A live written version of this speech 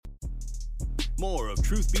More of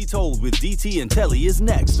Truth Be Told with DT and Telly is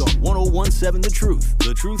next on 1017 The Truth,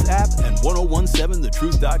 The Truth app, and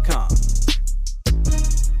 1017thetruth.com.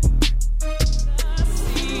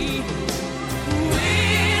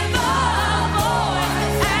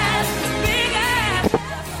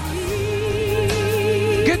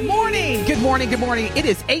 Good morning. It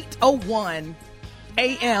is 8:01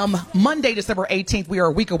 a.m. Monday, December 18th. We are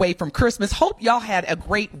a week away from Christmas. Hope y'all had a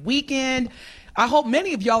great weekend. I hope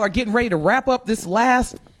many of y'all are getting ready to wrap up this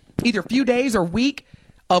last either few days or week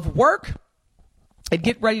of work and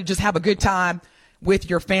get ready to just have a good time with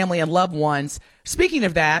your family and loved ones. Speaking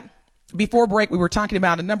of that, before break, we were talking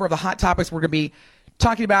about a number of the hot topics we're going to be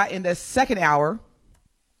talking about in the second hour.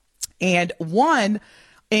 And one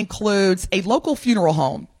includes a local funeral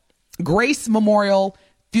home. Grace Memorial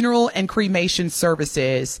Funeral and Cremation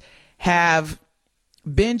Services have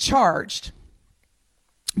been charged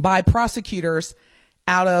by prosecutors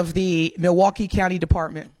out of the Milwaukee County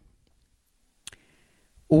Department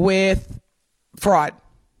with fraud.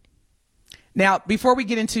 Now, before we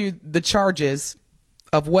get into the charges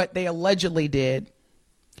of what they allegedly did,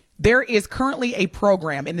 there is currently a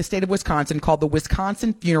program in the state of Wisconsin called the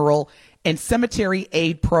Wisconsin Funeral and Cemetery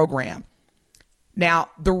Aid Program. Now,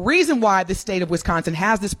 the reason why the state of Wisconsin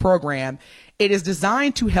has this program, it is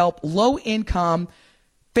designed to help low-income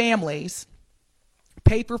families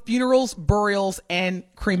pay for funerals, burials, and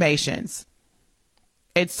cremations.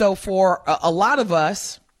 And so for a lot of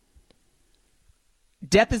us,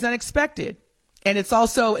 death is unexpected. And it's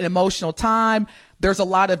also an emotional time. There's a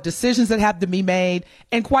lot of decisions that have to be made.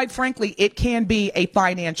 And quite frankly, it can be a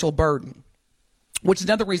financial burden, which is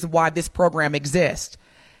another reason why this program exists.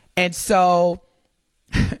 And so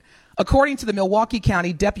according to the Milwaukee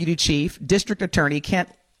County Deputy Chief District Attorney Kent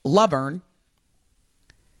Lovern,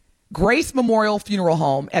 Grace Memorial Funeral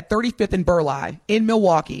Home at 35th and Burleigh in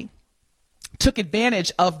Milwaukee took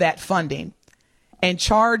advantage of that funding and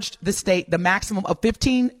charged the state the maximum of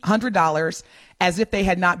 $1,500 as if they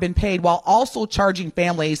had not been paid, while also charging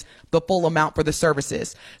families the full amount for the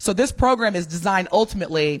services. So this program is designed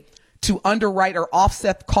ultimately to underwrite or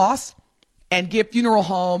offset costs and give funeral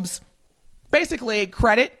homes basically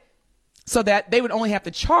credit so that they would only have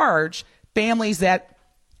to charge families that,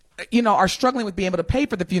 are struggling with being able to pay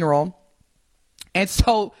for the funeral. And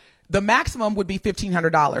so the maximum would be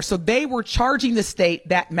 $1,500. So they were charging the state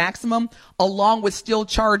that maximum along with still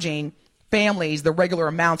charging families the regular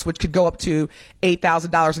amounts, which could go up to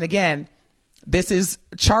 $8,000. And again, this is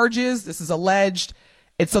charges. This is alleged.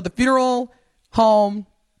 And so the funeral home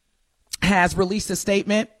has released a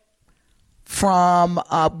statement from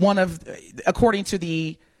according to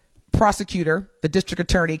the prosecutor, the district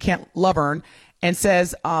attorney, Kent Lovern, and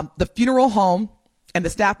says the funeral home and the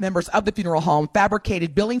staff members of the funeral home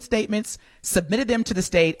fabricated billing statements, submitted them to the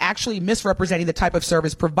state, actually misrepresenting the type of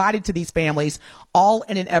service provided to these families, all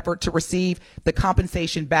in an effort to receive the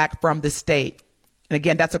compensation back from the state. And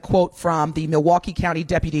again, that's a quote from the Milwaukee County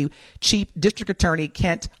Deputy Chief District Attorney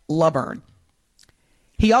Kent Lovern.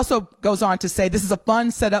 He also goes on to say this is a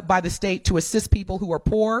fund set up by the state to assist people who are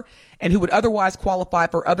poor and who would otherwise qualify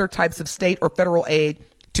for other types of state or federal aid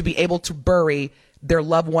to be able to bury their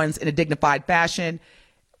loved ones in a dignified fashion.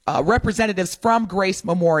 Representatives from Grace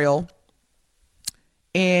Memorial,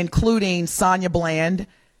 including Sonia Bland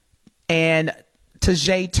and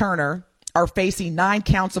Tajay Turner, are facing 9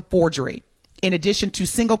 counts of forgery, in addition to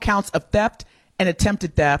single counts of theft and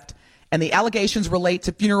attempted theft. And the allegations relate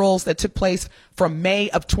to funerals that took place from May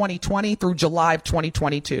of 2020 through July of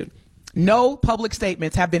 2022. No public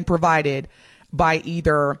statements have been provided by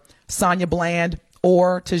either Sonia Bland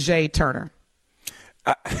or Tajay Turner.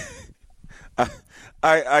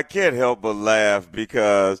 I can't help but laugh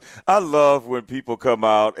because I love when people come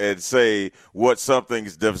out and say what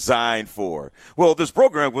something's designed for. Well, this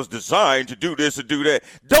program was designed to do this and do that.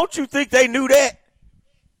 Don't you think they knew that?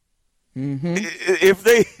 Mm-hmm.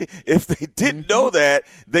 If they didn't know that,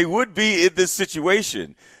 they would be in this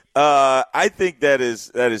situation. I think that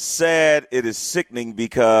is sad. It is sickening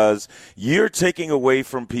because you're taking away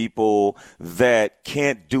from people that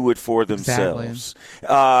can't do it for themselves.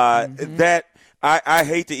 Exactly. That I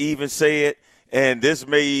hate to even say it, and this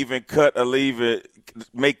may even cut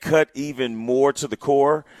even more to the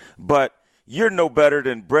core, but you're no better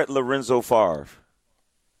than Brett Lorenzo Favre.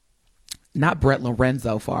 Not Brett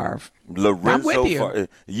Lorenzo Favre. Lorenzo Favre.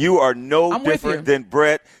 You are no different than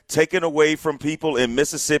Brett, taking away from people in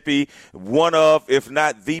Mississippi, one of, if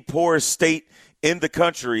not the poorest state in the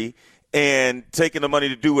country, and taking the money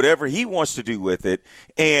to do whatever he wants to do with it.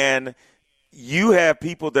 And you have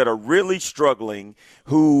people that are really struggling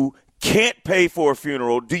who can't pay for a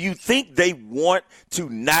funeral, do you think they want to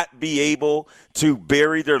not be able to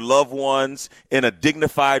bury their loved ones in a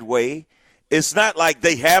dignified way? It's not like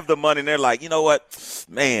they have the money and they're like, you know what,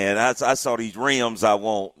 man, I saw these rims I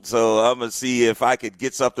want, so I'm going to see if I could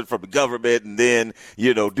get something from the government and then,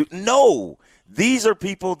 No, these are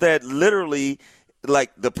people that literally,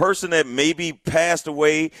 like the person that maybe passed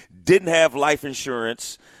away didn't have life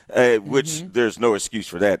insurance, which there's no excuse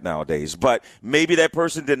for that nowadays. But maybe that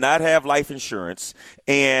person did not have life insurance,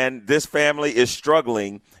 and this family is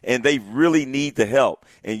struggling, and they really need the help.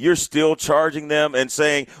 And you're still charging them and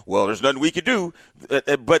saying, well, there's nothing we could do.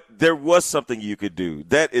 But there was something you could do.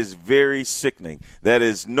 That is very sickening. That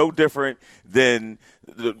is no different than,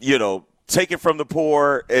 taking from the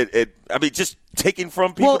poor. Just taking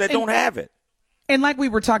from people that don't have it. And like we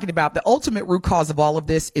were talking about, the ultimate root cause of all of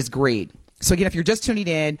this is greed. So again, if you're just tuning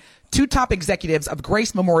in, two top executives of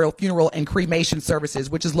Grace Memorial Funeral and Cremation Services,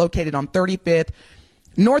 which is located on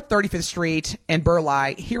North 35th Street and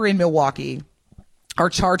Burleigh here in Milwaukee, are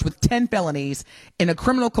charged with 10 felonies in a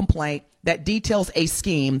criminal complaint that details a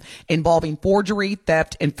scheme involving forgery,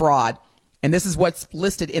 theft, and fraud. And this is what's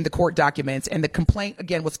listed in the court documents. And the complaint,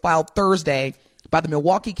 again, was filed Thursday by the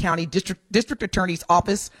Milwaukee County District Attorney's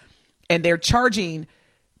Office. And they're charging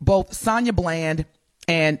both Sonia Bland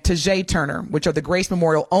and Tajay Turner, which are the Grace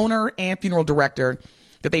Memorial owner and funeral director,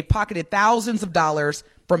 that they pocketed thousands of dollars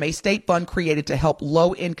from a state fund created to help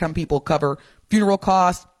low-income people cover funeral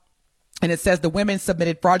costs. And it says the women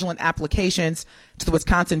submitted fraudulent applications to the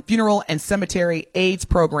Wisconsin Funeral and Cemetery AIDS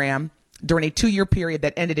Program during a 2-year period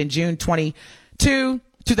that ended in June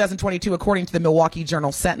 2022, according to the Milwaukee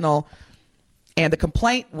Journal-Sentinel. And the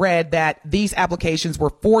complaint read that these applications were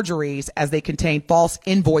forgeries as they contained false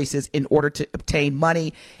invoices in order to obtain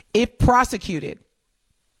money. If prosecuted,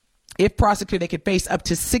 they could face up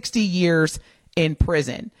to 60 years in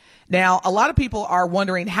prison. Now, a lot of people are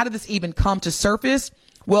wondering, how did this even come to surface?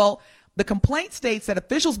 Well, the complaint states that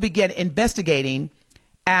officials began investigating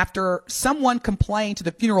after someone complained to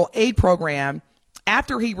the funeral aid program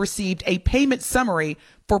after he received a payment summary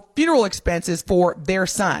for funeral expenses for their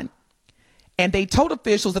son. And they told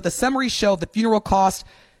officials that the summary showed the funeral cost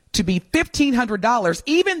to be $1,500,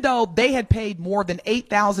 even though they had paid more than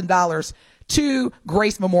 $8,000 to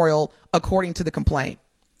Grace Memorial, according to the complaint.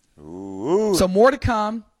 Ooh. So more to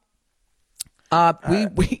come.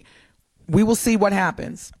 We will see what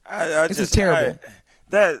happens. This is terrible.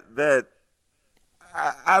 I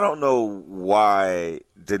don't know why,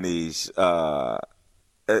 Denise.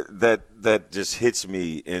 That just hits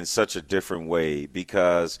me in such a different way,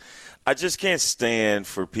 because I just can't stand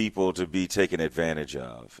for people to be taken advantage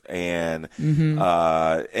of. And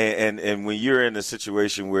and when you're in a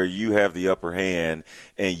situation where you have the upper hand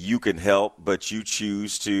and you can help, but you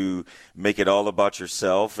choose to make it all about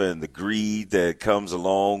yourself and the greed that comes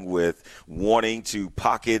along with wanting to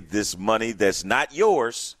pocket this money that's not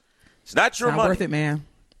yours. It's not your money. Not worth it, man.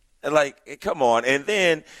 Like, come on. And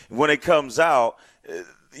then when it comes out,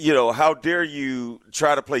 how dare you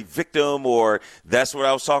try to play victim, or that's what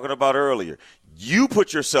I was talking about earlier. You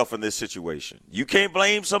put yourself in this situation. You can't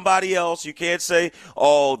blame somebody else. You can't say,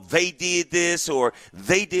 oh, they did this or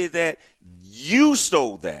they did that. You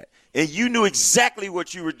stole that. And you knew exactly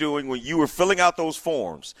what you were doing when you were filling out those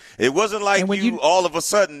forms. It wasn't like you all of a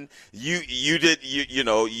sudden you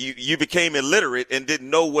became illiterate and didn't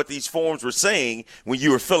know what these forms were saying when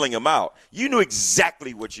you were filling them out. You knew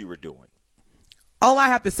exactly what you were doing. All I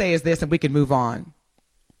have to say is this, and we can move on.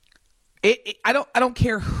 I don't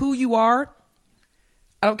care who you are.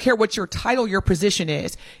 I don't care what your title, your position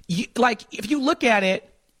is. If you look at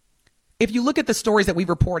the stories that we've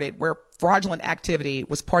reported where fraudulent activity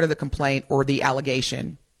was part of the complaint or the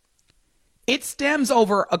allegation, it stems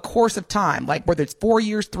over a course of time, like whether it's 4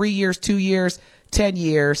 years, 3 years, 2 years, 10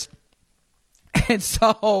 years. And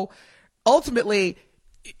so ultimately,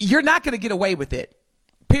 you're not going to get away with it,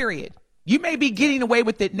 period. You may be getting away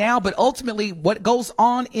with it now, but ultimately what goes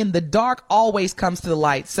on in the dark always comes to the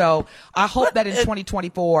light. So I hope that in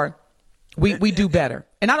 2024, we do better.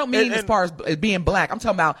 And I don't mean as far as being black. I'm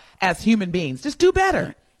talking about as human beings. Just do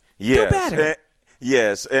better. Yes, do better.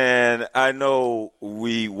 Yes, and I know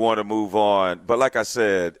we want to move on. But like I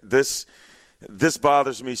said, this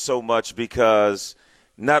bothers me so much because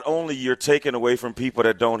not only you're taking away from people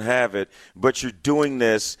that don't have it, but you're doing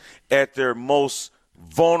this at their most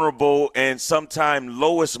vulnerable and sometimes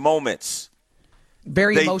lowest moments.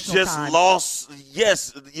 Very emotional They just time. lost.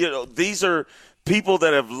 Yes, these are people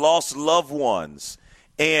that have lost loved ones.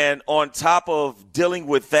 And on top of dealing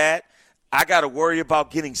with that, I got to worry about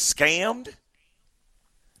getting scammed.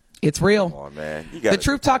 It's real. Come on, man. The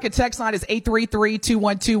Truth Talking text line is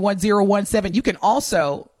 833-212-1017. You can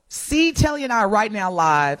also see Telly and I right now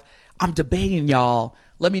live. I'm debating, y'all.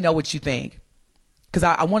 Let me know what you think. Because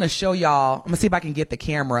I want to show y'all. I'm going to see if I can get the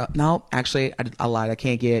camera. No, actually, I lied. I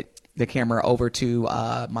can't get the camera over to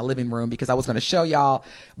my living room because I was going to show y'all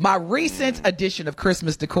my recent edition of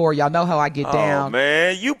Christmas decor. Y'all know how I get down. Oh,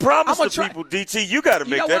 man. You promised the people, DT, you got to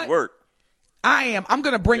make that work. I am. I'm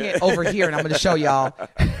going to bring it over here and I'm going to show y'all.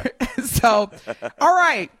 So, all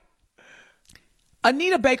right.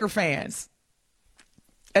 Anita Baker fans.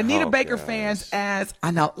 Anita Baker fans, as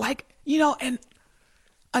I know, and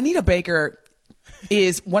Anita Baker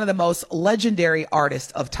is one of the most legendary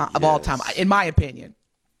artists of all time, in my opinion.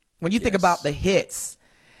 When you think about the hits.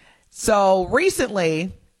 So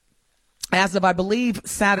recently, as of, I believe,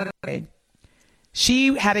 Saturday,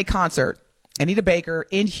 she had a concert, Anita Baker,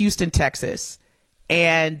 in Houston, Texas.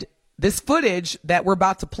 And this footage that we're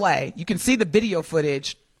about to play, you can see the video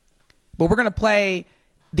footage, but we're going to play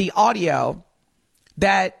the audio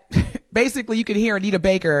that basically you can hear Anita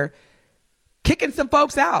Baker kicking some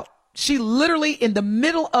folks out. She literally, in the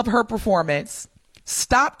middle of her performance,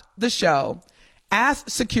 stopped the show, asked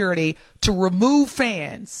security to remove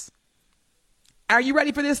fans. Are you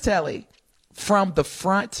ready for this, Telly? From the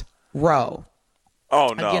front row.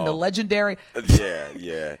 Oh, no. Again, the legendary.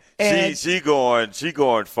 Yeah. she going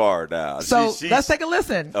far now. So let's take a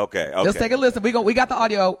listen. Okay. Let's take a listen. We got the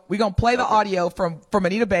audio. We're going to play the audio from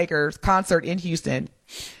Anita Baker's concert in Houston.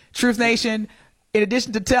 Truth Nation, in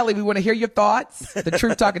addition to Telly, we want to hear your thoughts. The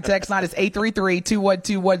Truth Talking text line is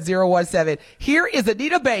 833-212-1017. Here is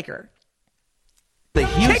Anita Baker. The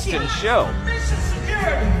Houston show.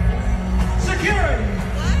 Security.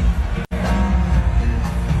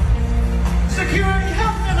 Security,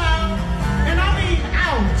 help them out, and I mean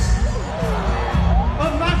out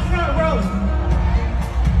of my front row.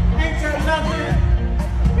 Ain't there nothing?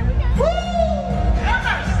 Woo!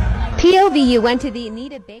 POV, you went to the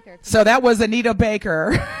Anita Baker. So that was Anita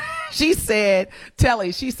Baker. She said,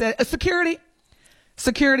 security,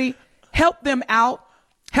 help them out.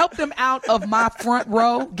 Help them out of my front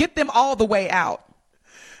row. Get them all the way out.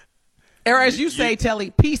 Or as you say,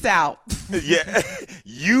 Telly, peace out. Yeah,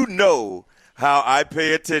 you know how I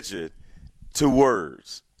pay attention to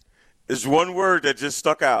words. There's one word that just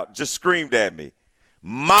stuck out, just screamed at me.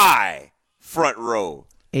 My front row.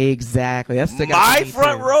 Exactly. That's my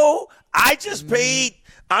front row. I just paid.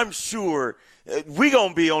 I'm sure we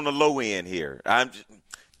gonna be on the low end here. I'm just,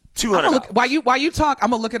 $200. While you talk,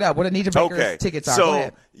 I'm gonna look it up. What Anita Baker's tickets are.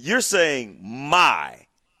 So you're saying my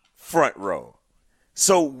front row.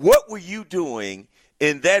 So what were you doing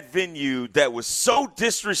in that venue that was so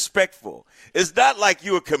disrespectful? It's not like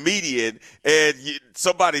you're a comedian and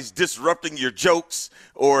somebody's disrupting your jokes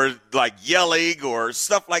or like yelling or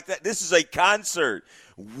stuff like that. This is a concert.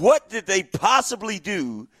 What did they possibly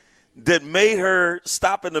do that made her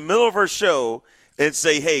stop in the middle of her show and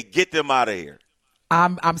say, hey, get them out of here?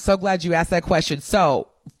 I'm so glad you asked that question. So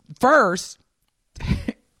first,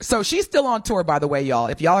 so she's still on tour, by the way, y'all.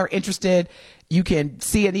 If y'all are interested, you can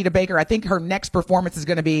see Anita Baker. I think her next performance is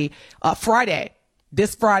going to be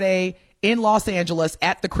this Friday in Los Angeles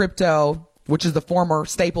at the Crypto, which is the former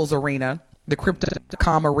Staples Arena, the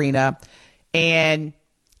Crypto.com Arena. And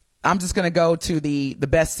I'm just going to go to the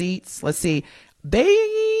best seats. Let's see. They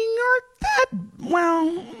aren't that,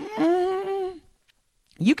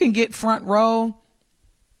 you can get front row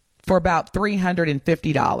for about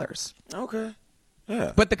 $350. Okay.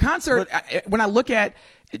 Yeah. But the concert, when I look at,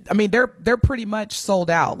 they're pretty much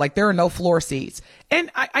sold out. Like there are no floor seats.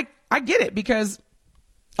 And I get it because,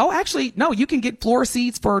 actually, no, you can get floor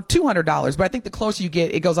seats for $200. But I think the closer you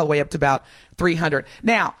get, it goes all the way up to about $300.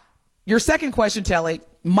 Now, your second question, Telly,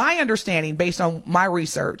 my understanding based on my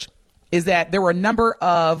research is that there were a number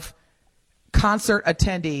of concert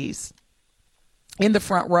attendees in the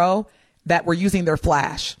front row that were using their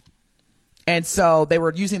flash. And so they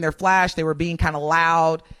were using their flash. They were being kind of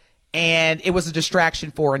loud, and it was a distraction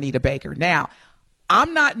for Anita Baker. Now,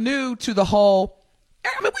 I'm not new to the whole,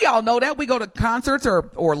 we all know that. We go to concerts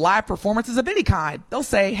or live performances of any kind. They'll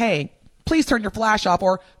say, hey, please turn your flash off,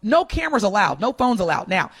 or no cameras allowed, no phones allowed.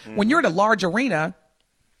 Now, when you're in a large arena,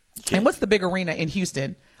 and what's the big arena in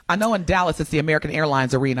Houston? I know in Dallas it's the American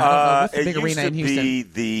Airlines Arena. I don't know. What's the big arena in Houston? It used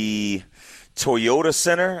to be the Toyota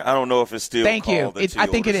Center. I don't know if it's still Thank called you. the Toyota I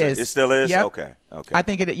think it is. Center. It still is? Yep. Okay. I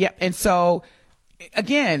think it is. Yep. And so,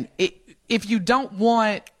 again, if you don't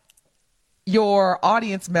want your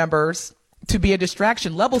audience members to be a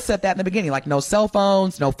distraction, level set that in the beginning, like no cell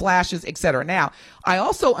phones, no flashes, etc. Now, I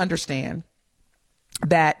also understand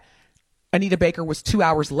that Anita Baker was 2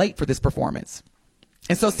 hours late for this performance.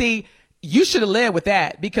 And so, see, you should have led with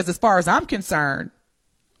that, because as far as I'm concerned,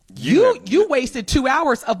 you wasted 2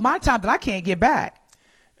 hours of my time that I can't get back.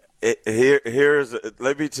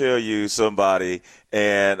 Let me tell you somebody,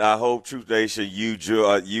 and I hope Truth Nation, you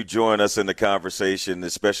join us in the conversation,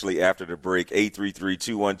 especially after the break,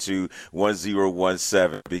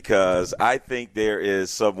 833-212-1017, because I think there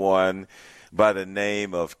is someone by the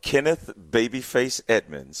name of Kenneth Babyface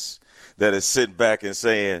Edmonds that is sitting back and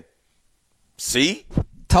saying, see?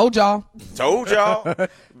 Told y'all.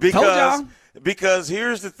 Because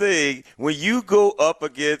here's the thing, when you go up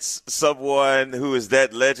against someone who is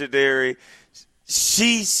that legendary,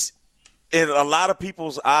 she's, in a lot of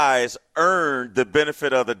people's eyes, earned the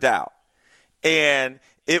benefit of the doubt. And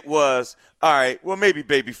it was, all right, well, maybe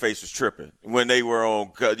Babyface was tripping when they were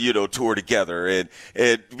on, tour together.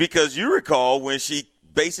 And because you recall when she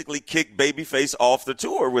basically kicked Babyface off the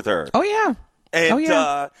tour with her. Oh, yeah.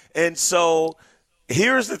 And so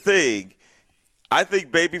here's the thing. I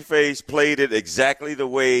think Babyface played it exactly the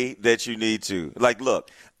way that you need to. Like,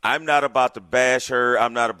 look, I'm not about to bash her.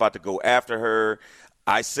 I'm not about to go after her.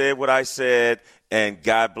 I said what I said, and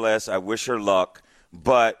God bless. I wish her luck.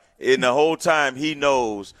 But in the whole time, he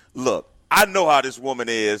knows, look, I know how this woman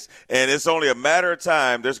is, and it's only a matter of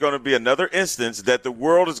time. There's going to be another instance that the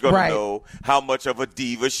world is going to know how much of a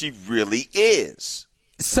diva she really is.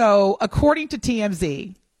 So, according to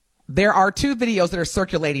TMZ, there are 2 videos that are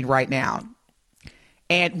circulating right now.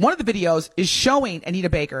 And one of the videos is showing Anita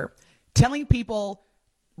Baker telling people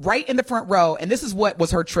right in the front row, and this is what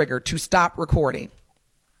was her trigger, to stop recording.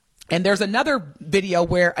 And there's another video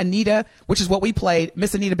where Anita, which is what we played,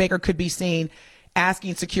 Miss Anita Baker could be seen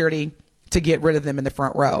asking security to get rid of them in the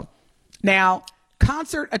front row. Now,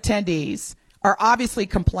 concert attendees are obviously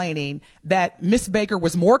complaining that Miss Baker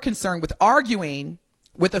was more concerned with arguing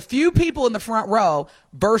with a few people in the front row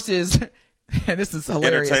versus... And this is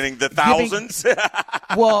hilarious. Entertaining the thousands.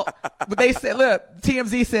 Well, they said, look,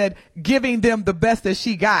 TMZ said giving them the best that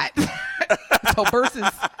she got. So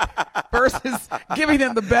versus giving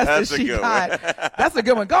them the best that she got. That's a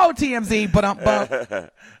good one. Go TMZ.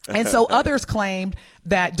 But and so others claimed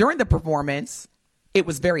that during the performance, it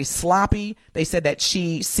was very sloppy. They said that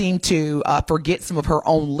she seemed to forget some of her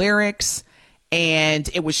own lyrics, and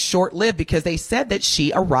it was short-lived because they said that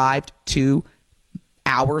she arrived too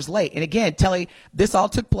hours late. And again, Telly, this all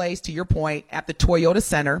took place, to your point, at the Toyota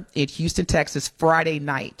Center in Houston, Texas, Friday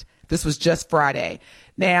night. This was just Friday.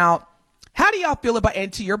 Now, how do y'all feel about,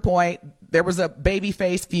 and to your point, there was a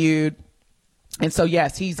Babyface feud. And so,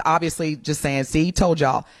 yes, he's obviously just saying, see, he told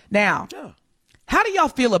y'all. Now, how do y'all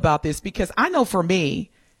feel about this? Because I know for me,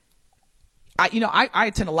 I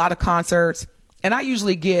attend a lot of concerts, and I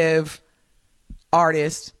usually give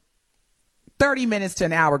artists 30 minutes to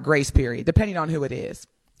an hour grace period, depending on who it is.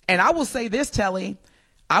 And I will say this, Telly,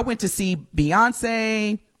 I went to see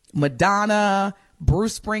Beyonce, Madonna,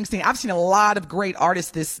 Bruce Springsteen. I've seen a lot of great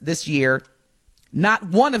artists this year. Not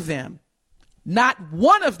one of them,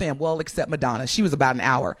 well, except Madonna. She was about an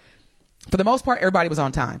hour. For the most part, everybody was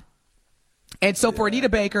on time. And so for Anita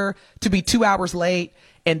Baker to be 2 hours late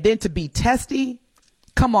and then to be testy,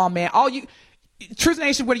 come on, man. Truth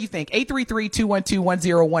Nation, what do you think?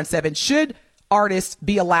 833-212-1017. Should artists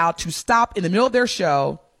be allowed to stop in the middle of their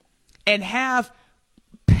show and have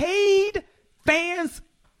paid fans,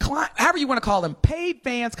 however you want to call them, paid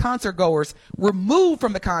fans, concert goers, removed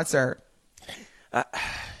from the concert?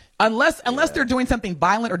 Unless they're doing something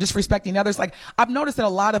violent or disrespecting others. Like, I've noticed that a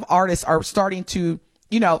lot of artists are starting to,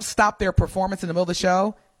 stop their performance in the middle of the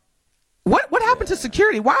show. What happened to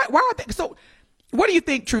security? Why are they? So what do you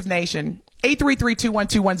think, Truth Nation?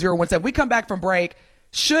 833-212-1017. We come back from break.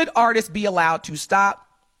 Should artists be allowed to stop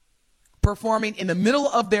performing in the middle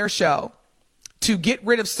of their show to get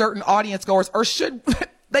rid of certain audience goers, or should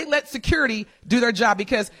they let security do their job?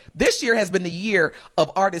 Because this year has been the year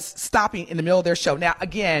of artists stopping in the middle of their show. Now,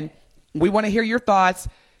 again, we want to hear your thoughts,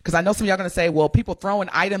 because I know some of y'all are going to say, well, people throwing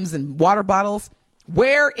items and water bottles.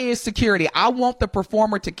 Where is security? I want the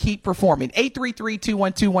performer to keep performing.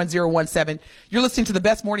 833-212-1017. You're listening to the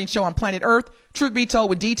best morning show on planet Earth. Truth Be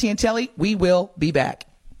Told with DT and Telly. We will be back.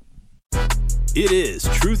 It is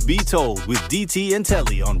Truth Be Told with DT and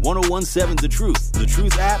Telly on 1017 The Truth, The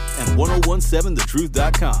Truth app, and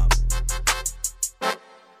 1017thetruth.com.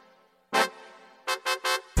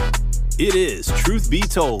 It is Truth Be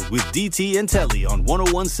Told with DT and Telly on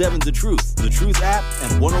 1017 The Truth, The Truth app,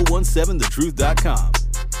 and 1017thetruth.com.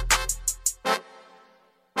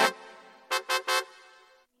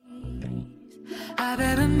 I've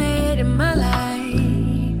ever made in my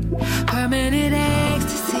life, permanent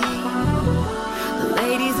ecstasy. The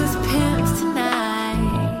ladies as pimps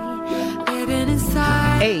tonight, living inside.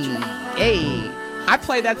 I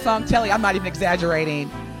play that song, Telly, I'm not even exaggerating,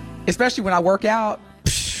 especially when I work out.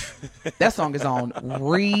 That song is on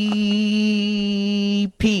repeat.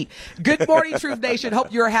 Good morning, Truth Nation.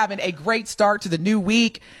 Hope you're having a great start to the new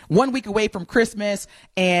week. 1 week away from Christmas.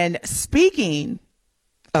 And speaking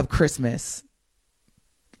of Christmas,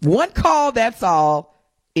 one call, that's all,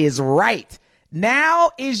 is right.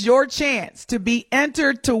 Now is your chance to be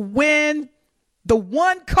entered to win the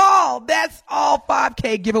one call, that's all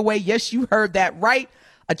 5K giveaway. Yes, you heard that right.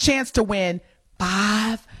 A chance to win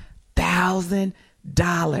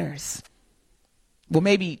 $5,000. Well,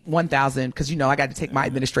 maybe $1,000 because, you know, I got to take my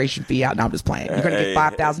administration fee out. Now I'm just playing. You're going to get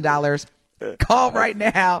 $5,000. Call right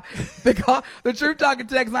now. The Truth Talking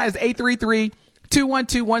text line is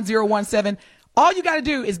 833-212-1017. All you got to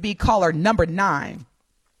do is be caller number 9.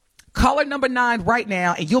 Caller number 9 right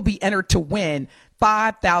now, and you'll be entered to win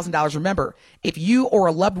 $5,000. Remember, if you or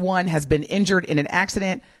a loved one has been injured in an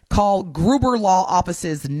accident, call Gruber Law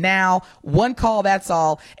Offices now. One call, that's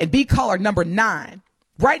all. And be caller number 9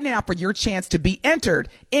 right now for your chance to be entered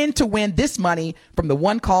in to win this money from the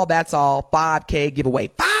one call, that's all 5K giveaway.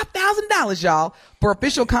 $5,000, y'all. For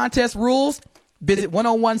official contest rules, visit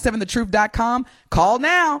 1017thetruth.com. Call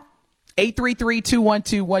now.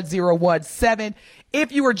 833-212-1017.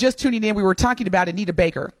 If you were just tuning in, we were talking about Anita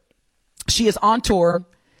Baker. She is on tour,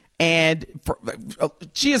 and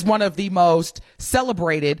she is one of the most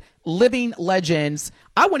celebrated living legends.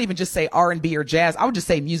 I wouldn't even just say R&B or jazz. I would just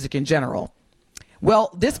say music in general.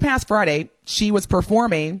 Well, this past Friday, she was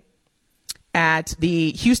performing at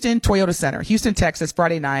the Houston Toyota Center, Houston, Texas,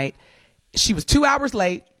 Friday night. She was 2 hours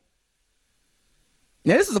late.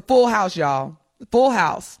 Now, this is a full house, y'all. Full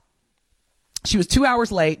house. She was 2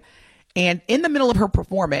 hours late, and in the middle of her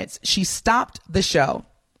performance, she stopped the show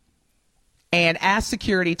and asked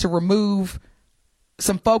security to remove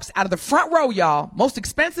some folks out of the front row, y'all. Most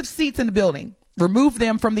expensive seats in the building. Remove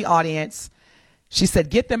them from the audience. She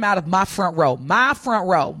said, get them out of my front row. My front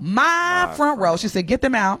row. My front row. She said, get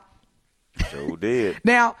them out. So did.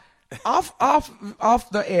 Now, off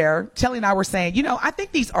the air, Telly and I were saying, you know, I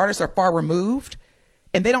think these artists are far removed,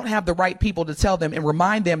 and they don't have the right people to tell them and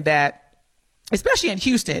remind them that, especially in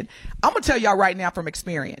Houston, I'm going to tell y'all right now from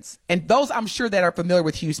experience, and those I'm sure that are familiar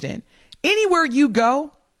with Houston, anywhere you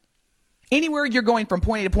go, anywhere you're going from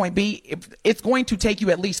point A to point B, it's going to take you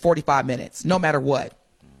at least 45 minutes, no matter what.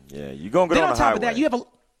 Yeah, you're going to get on the top highway. of that, you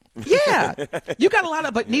have you got a lot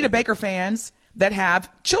of Anita Baker fans that have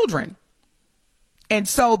children. And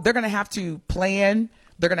so they're going to have to plan.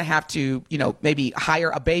 They're going to have to, you know, maybe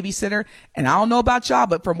hire a babysitter. And I don't know about y'all,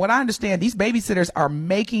 but from what I understand, these babysitters are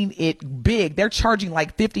making it big. They're charging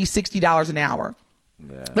like $50, $60 an hour.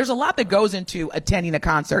 Yeah. There's a lot that goes into attending a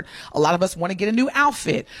concert. A lot of us want to get a new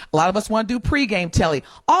outfit. A lot of us want to do pregame telly.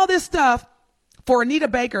 All this stuff for Anita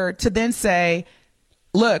Baker to then say,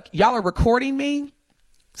 look, y'all are recording me.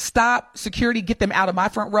 Stop, security, get them out of my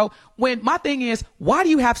front row. When my thing is, why do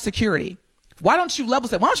you have security? Why don't you level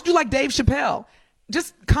set? Why don't you do like Dave Chappelle?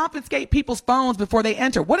 Just confiscate people's phones before they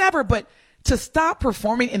enter, whatever. But to stop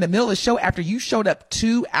performing in the middle of the show after you showed up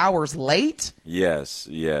 2 hours late. Yes.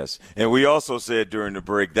 And we also said during the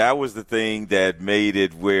break, that was the thing that made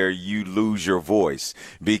it where you lose your voice.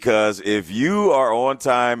 Because if you are on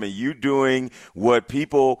time and you doing what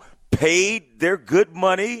people paid their good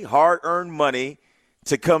money, hard-earned money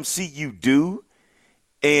to come see you do,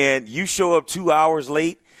 and you show up 2 hours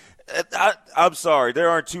late, I'm sorry, there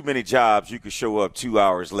aren't too many jobs you could show up 2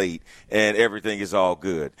 hours late and everything is all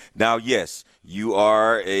good. Now, yes, you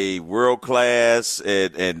are a world-class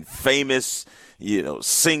and famous, you know,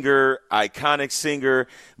 singer, iconic singer,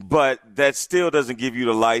 but that still doesn't give you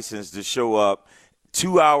the license to show up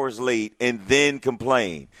 2 hours late and then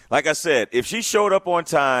complain. Like I said, if she showed up on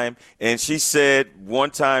time and she said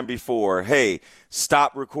one time before, hey,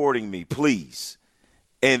 stop recording me, please.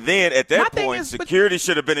 And then at that point, security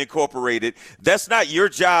should have been incorporated. That's not your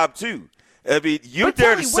job, too. I mean, you're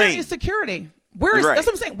there to sing. Where is security? That's what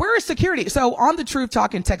I'm saying. Where is security? So on the Truth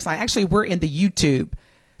Talking text line, actually, we're in the YouTube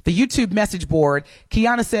message board.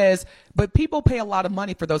 Kiana says, but people pay a lot of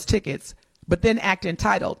money for those tickets, but then act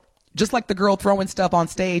entitled. Just like the girl throwing stuff on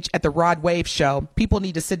stage at the Rod Wave show. People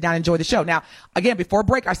need to sit down and enjoy the show. Now, again, before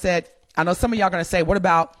break, I said, I know some of y'all are going to say, what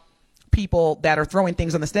about people that are throwing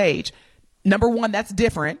things on the stage? Number one, that's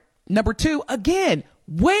different. Number two, again,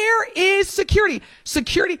 where is security?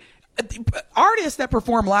 Security, artists that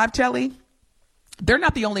perform live telly, they're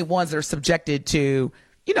not the only ones that are subjected to,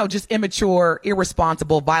 you know, just immature,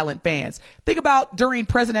 irresponsible, violent fans. Think about during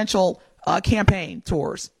presidential campaign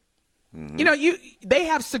tours. Mm-hmm. You know, they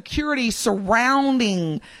have security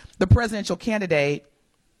surrounding the presidential candidate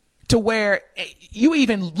to where you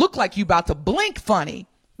even look like you about to blink funny,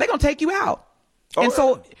 they're going to take you out. Oh, and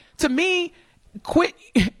so to me, quit.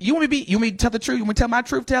 You want me to tell the truth? You want me to tell my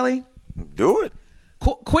truth, Telly? Do it.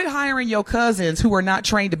 Quit hiring your cousins who are not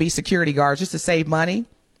trained to be security guards just to save money.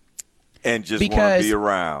 And just want to be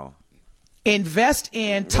around. Invest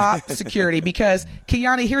in top security because,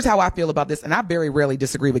 Kiana, here's how I feel about this. And I very rarely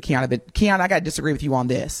disagree with Kiana, but Kiana, I got to disagree with you on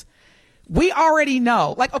this. We already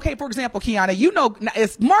know, like, okay, for example, Kiana, you know,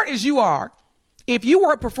 as smart as you are, if you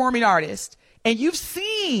were a performing artist and you've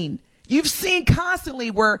seen constantly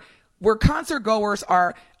where concert goers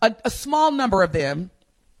are, a small number of them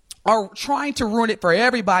are trying to ruin it for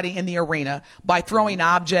everybody in the arena by throwing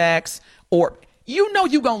objects, or, you know,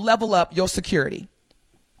 you're going to level up your security.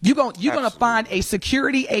 You're going to find a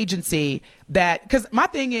security agency that, because my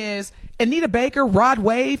thing is, Anita Baker, Rod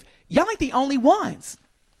Wave, y'all ain't the only ones.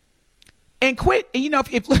 And quit. And, you know,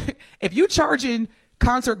 if you charging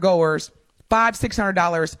concert goers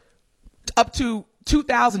 $500-$600 up to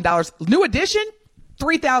 $2,000, New Edition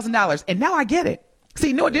 $3,000, and now I get it.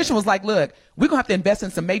 See, New Edition was like, look, we're gonna have to invest in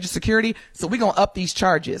some major security, so we're gonna up these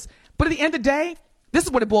charges. But at the end of the day, this is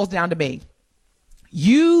what it boils down to me.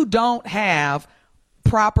 You don't have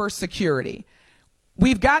proper security.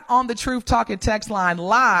 We've got on the Truth Talking text line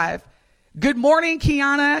live. Good morning,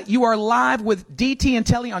 Kiana. You are live with DT and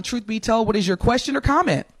Telly on Truth Be Told. What is your question or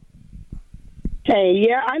comment? Hey,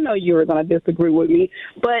 yeah, I know you were going to disagree with me,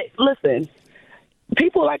 but listen,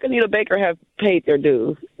 people like Anita Baker have paid their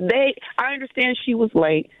dues. I understand she was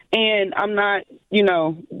late, and I'm not,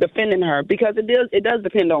 defending her because it does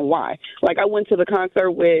depend on why. Like, I went to the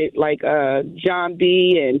concert with John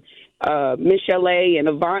B. and Miss Chalet and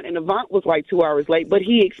Avant was like 2 hours late, but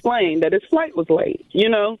he explained that his flight was late,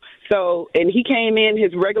 So, and he came in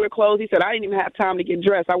his regular clothes. He said, I didn't even have time to get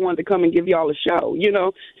dressed. I wanted to come and give y'all a show,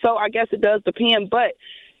 So I guess it does depend, but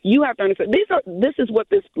you have to understand, this is what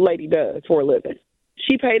this lady does for a living.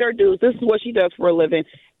 She paid her dues. This is what she does for a living.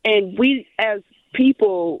 And we, as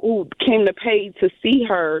people who came to pay to see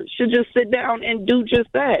her, should just sit down and do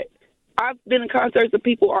just that. I've been in concerts that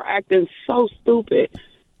people are acting so stupid.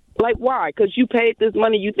 Like, why? Because you paid this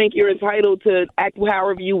money, you think you're entitled to act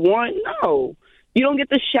however you want? No. You don't get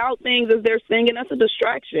to shout things as they're singing. That's a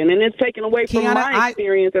distraction, and it's taken away from my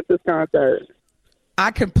experience at this concert.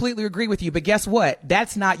 I completely agree with you, but guess what?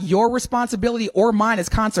 That's not your responsibility or mine as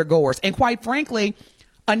concert goers. And quite frankly,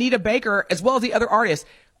 Anita Baker, as well as the other artists,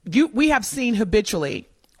 we have seen habitually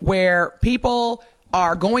where people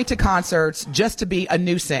are going to concerts just to be a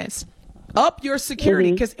nuisance. Up your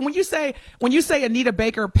security, because when you say Anita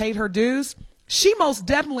Baker paid her dues, she most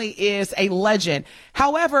definitely is a legend.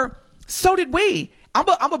 However, so did we. I'm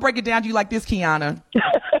gonna break it down to you like this, Kiana.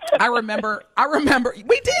 I remember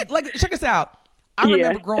we did. Like, check us out. I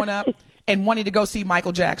remember growing up and wanting to go see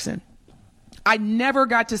Michael Jackson. I never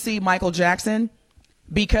got to see Michael Jackson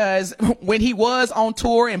because when he was on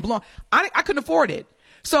tour and blown, I couldn't afford it.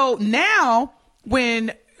 So now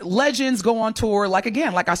when legends go on tour, like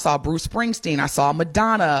I saw Bruce Springsteen, I saw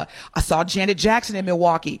Madonna, I saw Janet Jackson in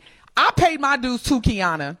Milwaukee. I paid my dues too,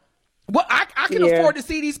 Kiana. Well, I can afford to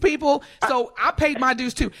see these people, so I paid my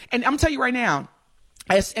dues too. And I'm telling you right now,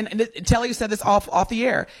 and Telly said this off the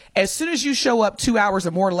air, as soon as you show up 2 hours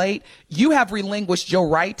or more late, you have relinquished your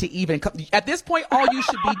right to even come. At this point, all you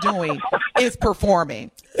should be doing is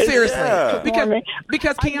performing. Seriously. Yeah.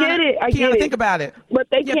 Because Kiana, think about it. But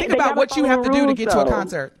think about what you have to do to get to a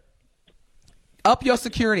concert. Up your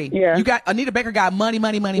security. Yeah. You got Anita Baker got money.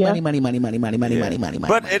 But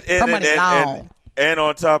and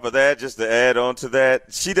on top of that, just to add on to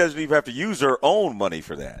that, she doesn't even have to use her own money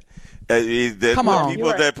for that.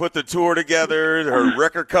 People that put the tour together, her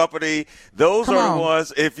record company, those are the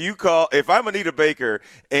ones. If I'm Anita Baker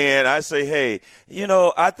and I say, hey,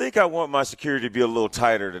 I think I want my security to be a little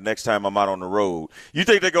tighter the next time I'm out on the road, you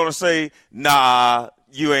think they're going to say, nah,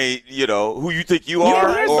 you ain't, who you think you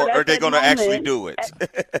are, or are they going to actually do it?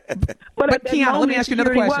 But Kiana, let me ask you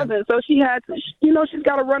another question. So she had to, she's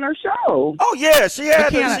got to run her show. Oh yeah, she had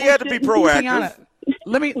to be proactive. Kiana,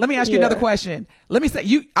 let me ask you another question. Let me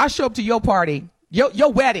say, I show up to your party,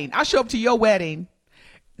 your wedding. I show up to your wedding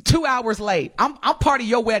 2 hours late. I'm part of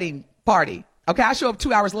your wedding party. Okay, I show up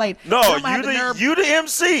 2 hours late. No, you the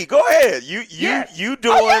MC. Go ahead. You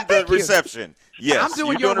doing the reception. Yes, I'm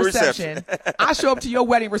doing your reception. I show up to your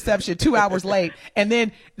wedding reception 2 hours late, and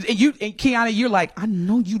then Kiana, you're like, I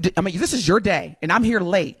know you did. I mean, this is your day, and I'm here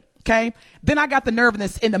late. Okay. Then I got the nerve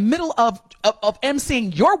in the middle of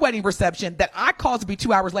emceeing your wedding reception that I caused to be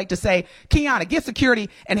 2 hours late to say, Kiana, get security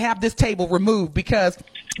and have this table removed because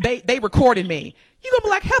they recorded me. You gonna be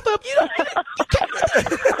like, heifer, you can't.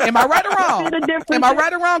 Am I right or wrong? Am I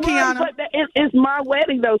right or wrong, Kiana? But it's my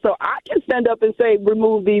wedding though, so I can stand up and say,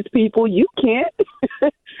 remove these people. You can't.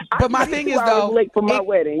 But my thing is though, late for my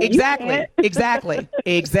wedding. Exactly.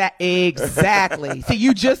 See,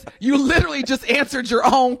 you literally just answered your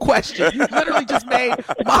own question. You literally just made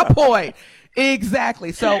my point.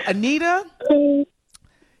 Exactly. So Anita.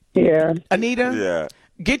 Yeah. Anita. Yeah.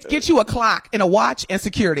 Get you a clock and a watch and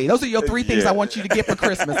security. Those are your three things I want you to get for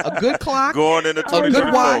Christmas. A good clock, going into a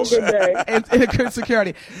good watch, and a good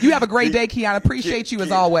security. You have a great day, Kiana. Appreciate you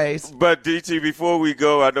as always. But, DT, before we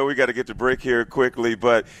go, I know we got to get to break here quickly,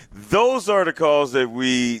 but those are the calls that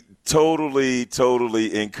we totally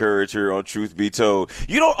encourage here on Truth Be Told.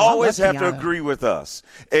 You don't always have to agree with us.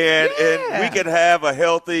 And we can have a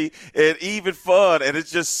healthy and even fun, and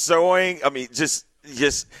it's just showing, just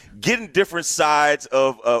getting different sides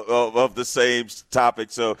of the same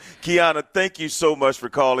topic. So, Kiana, thank you so much for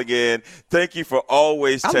calling in. Thank you for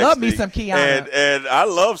always texting. I love me some Kiana. And I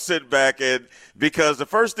love sitting back because the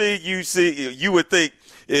first thing you would think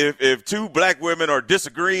if two black women are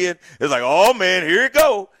disagreeing, it's like, oh man, here it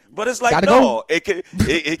go. But it's like, no, it could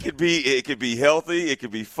be healthy. It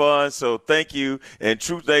could be fun. So thank you. And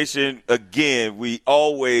Truth Nation, again, we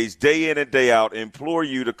always, day in and day out, implore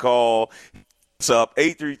you to call up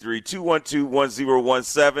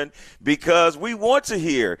 833-212-1017 because we want to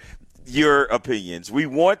hear your opinions. We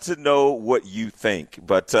want to know what you think.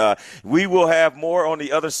 But we will have more on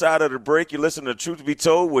the other side of the break. You listen to Truth Be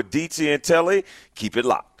Told with DT and Telly. Keep it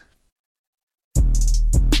locked.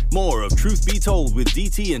 More of Truth Be Told with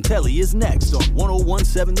DT and Telly is next on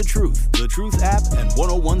 1017 The Truth, The Truth app, and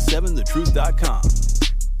 1017thetruth.com.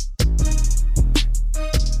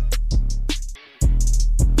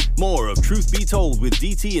 More of Truth Be Told with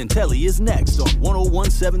DT and Telly is next on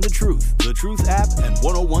 1017 The Truth, The Truth app, and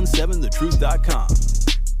 1017thetruth.com.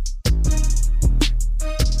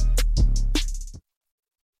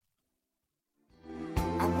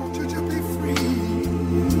 I want you to be free.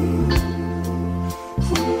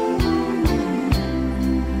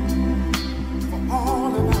 For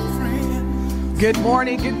all of our friends. Good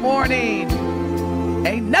morning.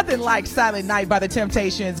 Ain't nothing like Silent Night by the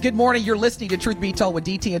Temptations. Good morning. You're listening to Truth Be Told with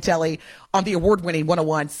DT and Telly on the award-winning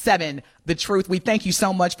 1017 The Truth. We thank you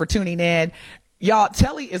so much for tuning in. Y'all,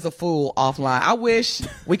 Telly is a fool offline. I wish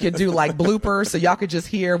we could do like bloopers so y'all could just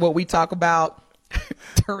hear what we talk about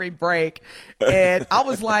during break. And I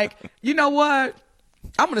was like, you know what?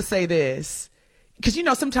 I'm going to say this. Because,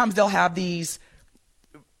 sometimes they'll have these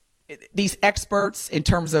experts in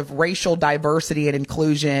terms of racial diversity and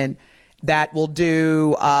inclusion that will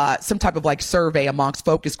do some type of like survey amongst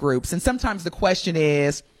focus groups. And sometimes the question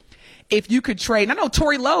is, if you could trade, and I know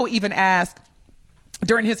Tory Lowe even asked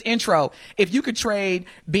during his intro, if you could trade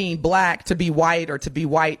being black to be white or to be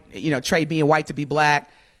white, trade being white to be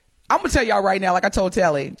black. I'm going to tell y'all right now, like I told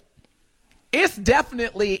Telly, it's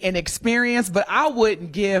definitely an experience, but I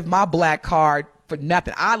wouldn't give my black card for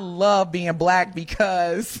nothing. I love being black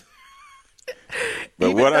because.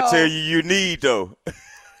 But what I tell you need though.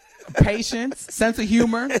 Patience, sense of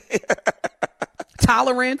humor,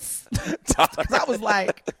 tolerance. I was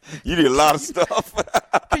like, you need a lot of stuff.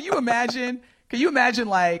 Can you imagine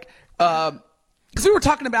like, because we were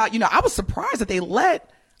talking about, I was surprised that they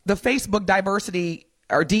let the Facebook diversity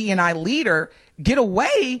or DE&I leader get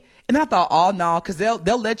away. And I thought, oh no, because they'll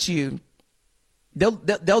let you,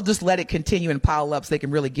 they'll just let it continue and pile up so they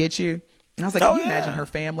can really get you. And I was like, can you imagine her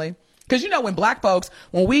family? Because when black folks,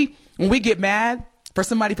 when we get mad for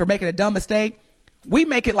somebody for making a dumb mistake, we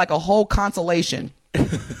make it like a whole consolation.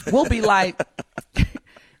 We'll be like,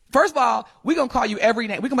 first of all, we're going to call you every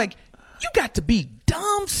name. We're going to be like, you got to be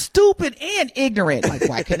dumb, stupid, and ignorant. Like,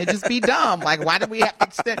 why couldn't it just be dumb? Like, why do we have to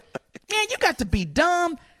extend? Man, you got to be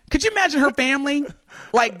dumb. Could you imagine her family,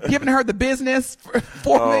 like, giving her the business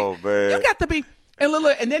for me? Oh, man. You got to be.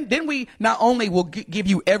 And then we not only will give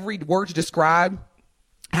you every word to describe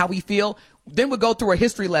how we feel, then we'll go through a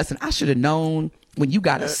history lesson. I should have known when you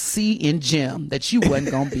got a C in gym that you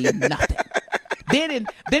wasn't going to be nothing. Then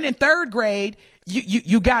in third grade,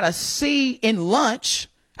 you got a C in lunch.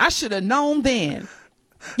 I should have known then.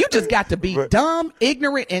 You just got to be dumb,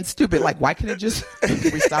 ignorant, and stupid. Like, why can't it just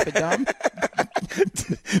we stop it dumb?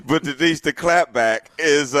 But Denise, the clapback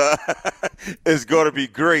is going to be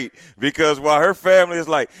great because while her family is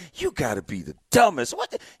like, you got to be the dumbest.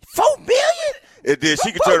 What? 4 million? And then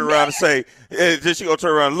she can turn around and say, and then she gonna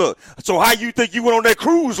turn around and look. So how you think you went on that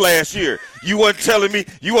cruise last year? You wasn't telling me.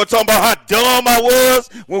 You weren't talking about how dumb I was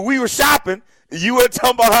when we were shopping. You weren't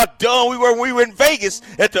talking about how dumb we were when we were in Vegas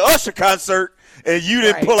at the Usher concert, and you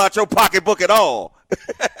didn't pull out your pocketbook at all.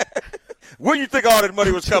 Where do you think all that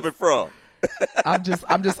money was coming from? I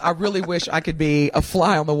really wish I could be a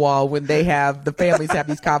fly on the wall when the families have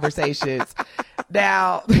these conversations.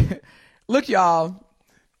 Now, look, y'all,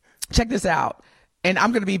 check this out. And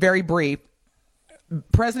I'm going to be very brief.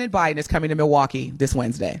 President Biden is coming to Milwaukee this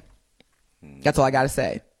Wednesday. That's all I got to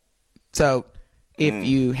say. So if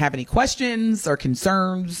you have any questions or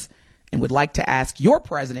concerns and would like to ask your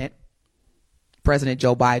President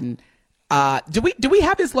Joe Biden, do we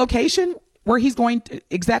have his location where he's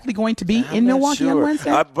exactly going to be in Milwaukee on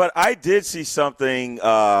Wednesday? But I did see something when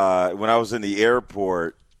I was in the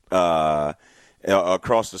airport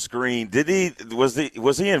across the screen.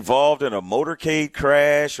 Was he involved in a motorcade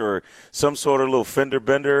crash or some sort of little fender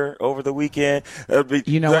bender over the weekend? I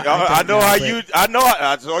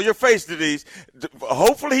saw your face, Denise.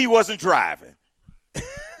 Hopefully he wasn't driving.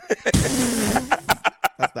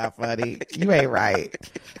 That's not funny. You ain't right.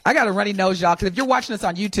 I got a runny nose, y'all, because if you're watching us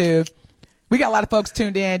on YouTube, we got a lot of folks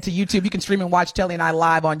tuned in to YouTube. You can stream and watch Telly and I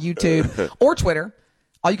live on YouTube or Twitter.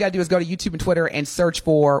 All you got to do is go to YouTube and Twitter and search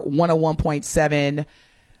for 101.7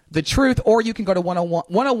 The Truth, or you can go to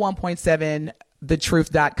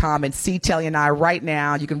 101.7thetruth.com and see Telly and I right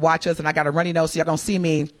now. You can watch us, and I got a runny nose, so y'all going to see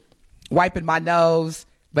me wiping my nose.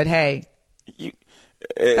 But, hey.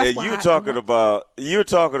 You're talking about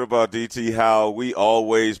DT, how we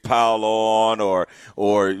always pile on or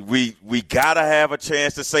we gotta have a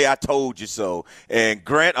chance to say I told you so. And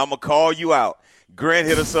Grant, I'm gonna call you out. Grant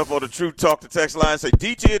hit us up on the Truth Talk to text line and say,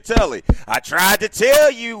 DT and Telly, I tried to tell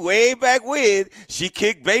you way back when she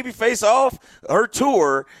kicked Babyface off her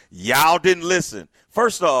tour. Y'all didn't listen.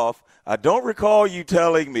 First off, I don't recall you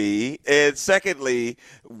telling me. And secondly,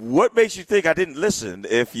 what makes you think I didn't listen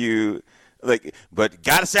if you but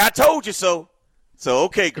gotta say I told you so. So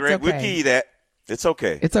okay, Grant, we'll give you that. It's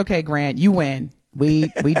okay. It's okay, Grant. You win.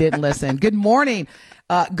 We didn't listen. Good morning.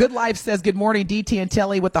 Good Life says good morning, DT and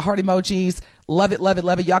Telly with the heart emojis. Love it, love it,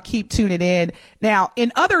 love it. Y'all keep tuning in. Now,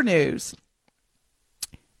 in other news,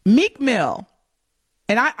 Meek Mill,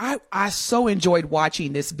 and I so enjoyed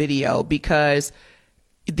watching this video because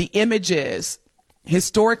the images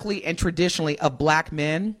historically and traditionally of black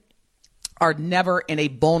men are never in a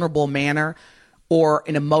vulnerable manner or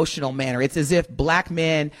an emotional manner. It's as if black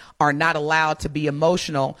men are not allowed to be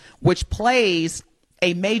emotional, which plays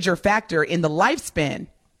a major factor in the lifespan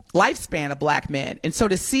of black men. And so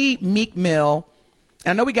to see Meek Mill,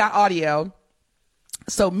 I know we got audio.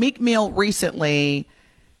 So Meek Mill recently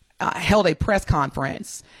held a press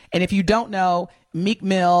conference. And if you don't know, Meek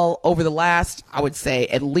Mill over the last, I would say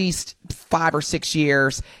at least 5 or 6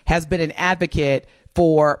 years has been an advocate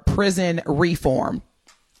for prison reform.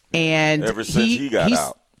 And ever since he got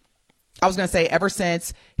out. I was going to say ever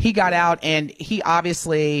since he got out, and he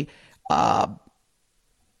obviously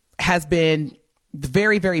has been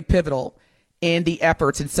very, very pivotal in the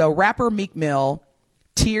efforts. And so rapper Meek Mill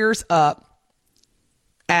tears up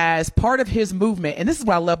as part of his movement. And this is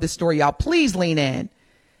why I love this story, y'all. Please lean in.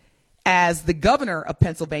 As the governor of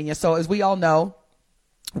Pennsylvania. So as we all know,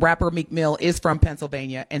 rapper Meek Mill is from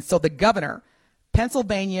Pennsylvania. And so the governor,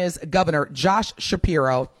 Pennsylvania's governor, Josh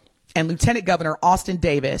Shapiro, and Lieutenant Governor Austin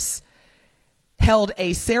Davis held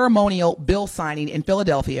a ceremonial bill signing in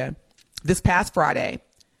Philadelphia this past Friday,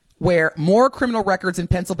 where more criminal records in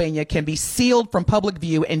Pennsylvania can be sealed from public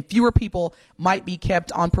view and fewer people might be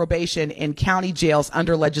kept on probation in county jails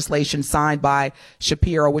under legislation signed by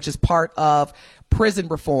Shapiro, which is part of prison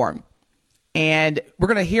reform. And we're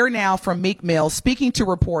going to hear now from Meek Mill speaking to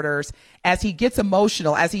reporters as he gets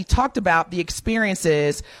emotional, as he talked about the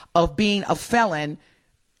experiences of being a felon,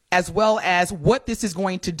 as well as what this is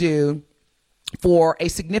going to do for a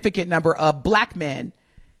significant number of black men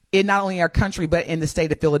in not only our country, but in the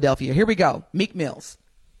state of Philadelphia. Here we go. Meek Mills.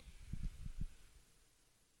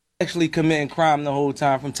 Actually committing crime the whole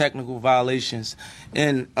time from technical violations.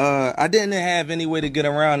 And I didn't have any way to get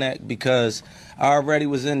around that because I already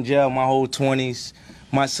was in jail my whole 20s.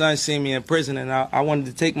 My son seen me in prison, and I wanted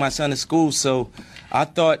to take my son to school. So I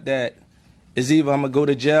thought that it's either I'm going to go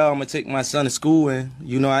to jail, I'm going to take my son to school. And,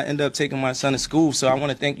 I end up taking my son to school. So I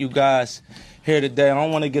want to thank you guys here today. I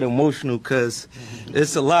don't want to get emotional because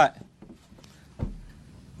it's a lot.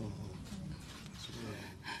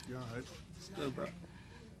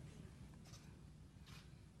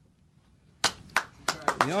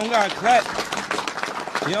 You don't gotta clap.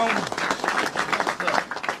 You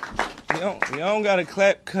don't gotta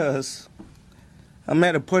clap, cause I'm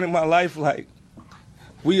at a point in my life, like,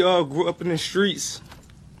 we all grew up in the streets,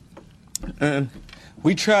 and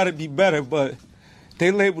we try to be better, but they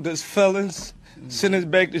labeled us felons, sent us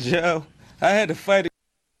back to jail. I had to fight it.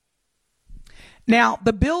 Now,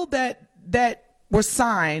 the bill that was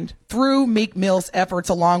signed through Meek Mill's efforts,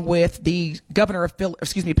 along with the governor of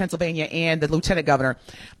Pennsylvania and the lieutenant governor,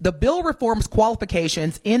 the bill reforms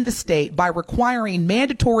qualifications in the state by requiring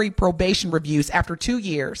mandatory probation reviews after 2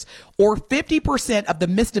 years or 50% of the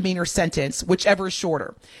misdemeanor sentence, whichever is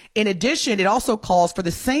shorter. In addition, it also calls for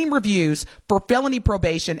the same reviews for felony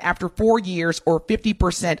probation after 4 years or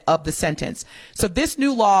 50% of the sentence. So this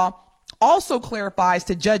new law also clarifies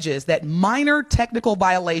to judges that minor technical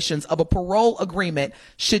violations of a parole agreement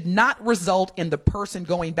should not result in the person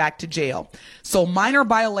going back to jail. So minor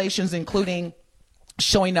violations including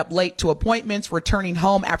showing up late to appointments, returning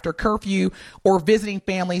home after curfew, or visiting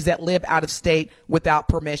families that live out of state without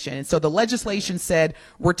permission. And so the legislation said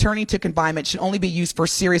returning to confinement should only be used for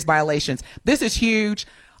serious violations. This is huge.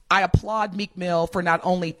 I applaud Meek Mill for not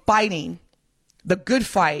only fighting the good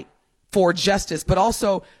fight for justice, but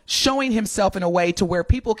also showing himself in a way to where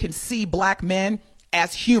people can see black men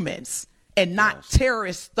as humans and not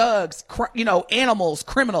terrorists, thugs, animals,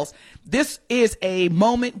 criminals. This is a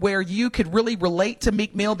moment where you could really relate to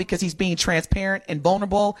Meek Mill because he's being transparent and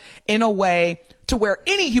vulnerable in a way to where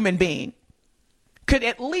any human being could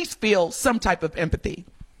at least feel some type of empathy.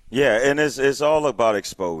 Yeah, and it's all about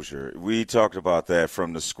exposure. We talked about that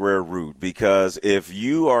from the square root, because if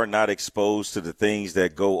you are not exposed to the things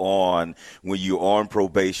that go on when you're on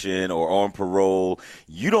probation or on parole,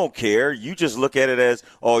 you don't care. You just look at it as,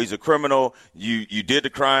 oh, he's a criminal. You did the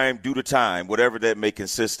crime, do the time, whatever that may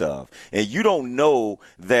consist of. And you don't know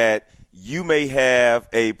that you may have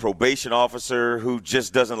a probation officer who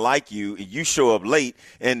just doesn't like you, and you show up late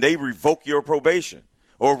and they revoke your probation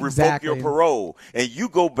or revoke your parole, and you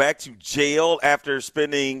go back to jail after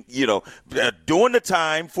spending, doing the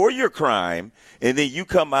time for your crime, and then you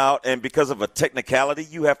come out, and because of a technicality,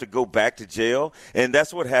 you have to go back to jail. And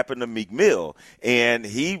that's what happened to Meek Mill. And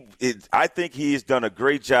I think he has done a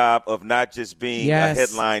great job of not just being a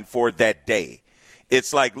headline for that day.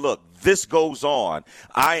 It's like, look, this goes on.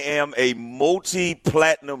 I am a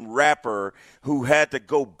multi-platinum rapper who had to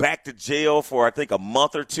go back to jail for, I think, a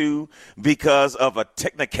month or two because of a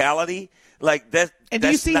technicality. Like that. And do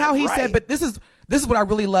you see how he said, but this is what I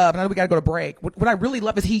really love. And I know we got to go to break. What I really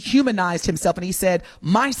love is he humanized himself, and he said,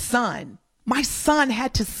 my son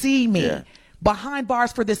had to see me behind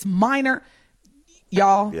bars for this minor.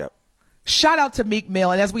 Y'all, shout out to Meek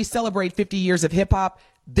Mill. And as we celebrate 50 years of hip hop,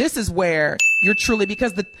 this is where you're truly,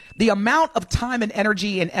 because the amount of time and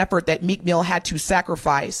energy and effort that Meek Mill had to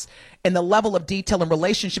sacrifice and the level of detail and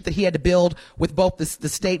relationship that he had to build with both the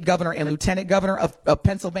state governor and lieutenant governor of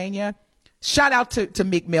Pennsylvania. Shout out to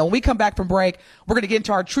Meek Mill. When we come back from break, we're going to get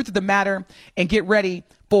into our truth of the matter and get ready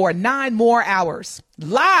for 9 more hours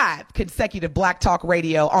live consecutive Black Talk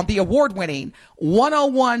Radio on the award-winning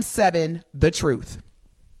 101.7 The Truth.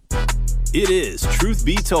 It is Truth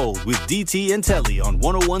Be Told with DT and Telly on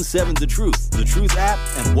 101.7 The Truth app,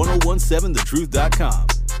 and 1017thetruth.com.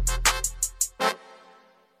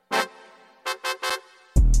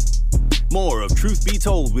 More of Truth Be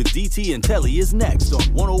Told with DT and Telly is next on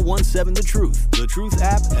 1017 The Truth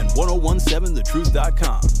app, and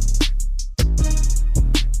 1017thetruth.com.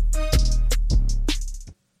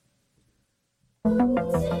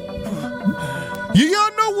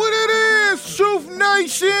 Y'all know what it is, Truth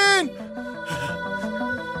Nation.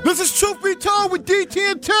 This is Truth Be Told with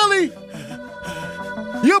DT and Telly.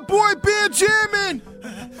 Your boy Benjamin.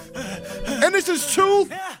 And this is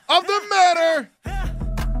Truth of the Matter.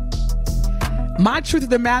 My truth of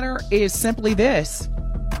the matter is simply this.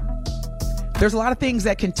 There's a lot of things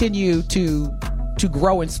that continue to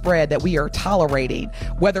grow and spread that we are tolerating,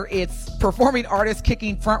 whether it's performing artists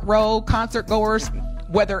kicking front row concert goers,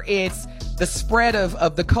 whether it's the spread of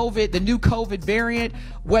the new COVID variant,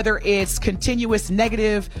 whether it's continuous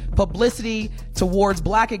negative publicity towards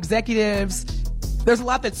black executives. There's a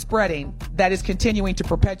lot that's spreading that is continuing to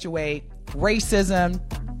perpetuate racism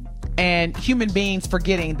and human beings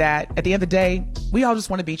forgetting that at the end of the day, we all just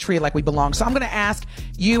want to be treated like we belong. So I'm going to ask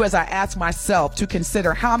you, as I ask myself, to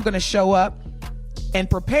consider how I'm going to show up and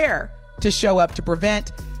prepare to show up to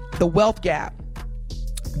prevent the wealth gap,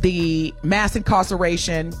 the mass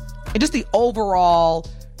incarceration, and just the overall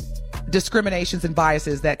discriminations and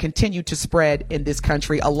biases that continue to spread in this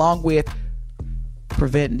country, along with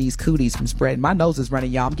preventing these cooties from spreading. My nose is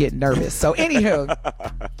running, y'all. I'm getting nervous. So anywho,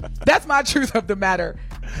 that's my truth of the matter.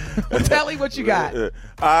 Telly, what you got?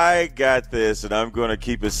 I got this, and I'm going to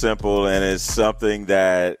keep it simple, and it's something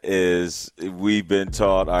that we've been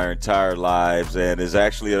taught our entire lives and is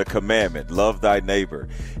actually a commandment. Love thy neighbor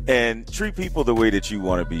and treat people the way that you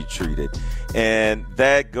want to be treated. And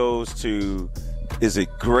that goes to, is it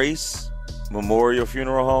Grace Memorial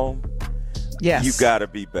Funeral Home? Yes. You got to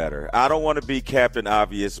be better. I don't want to be Captain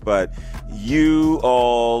Obvious, but you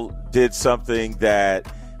all did something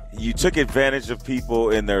that you took advantage of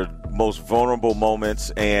people in their most vulnerable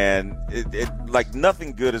moments, and like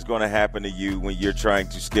nothing good is going to happen to you when you're trying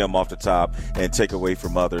to skim off the top and take away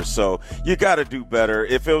from others. So you got to do better.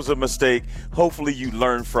 If it was a mistake, hopefully you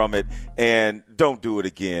learn from it and don't do it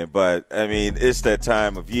again. But I mean, it's that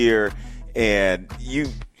time of year, and you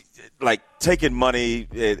like taking money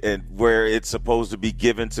and where it's supposed to be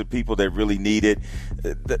given to people that really need it.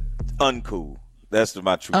 Uncool. That's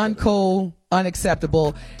my truth. Uncool,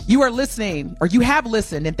 unacceptable. You are listening, or you have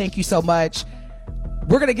listened, and thank you so much.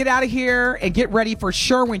 We're going to get out of here and get ready for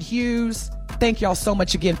Sherwin Hughes. Thank y'all so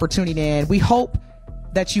much again for tuning in. We hope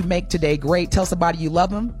that you make today great. Tell somebody you love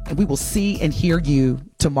them, and we will see and hear you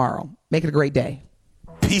tomorrow. Make it a great day.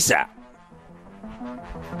 Peace out.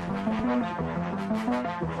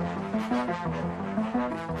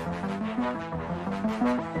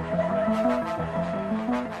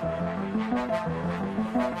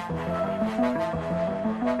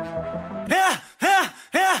 Yeah.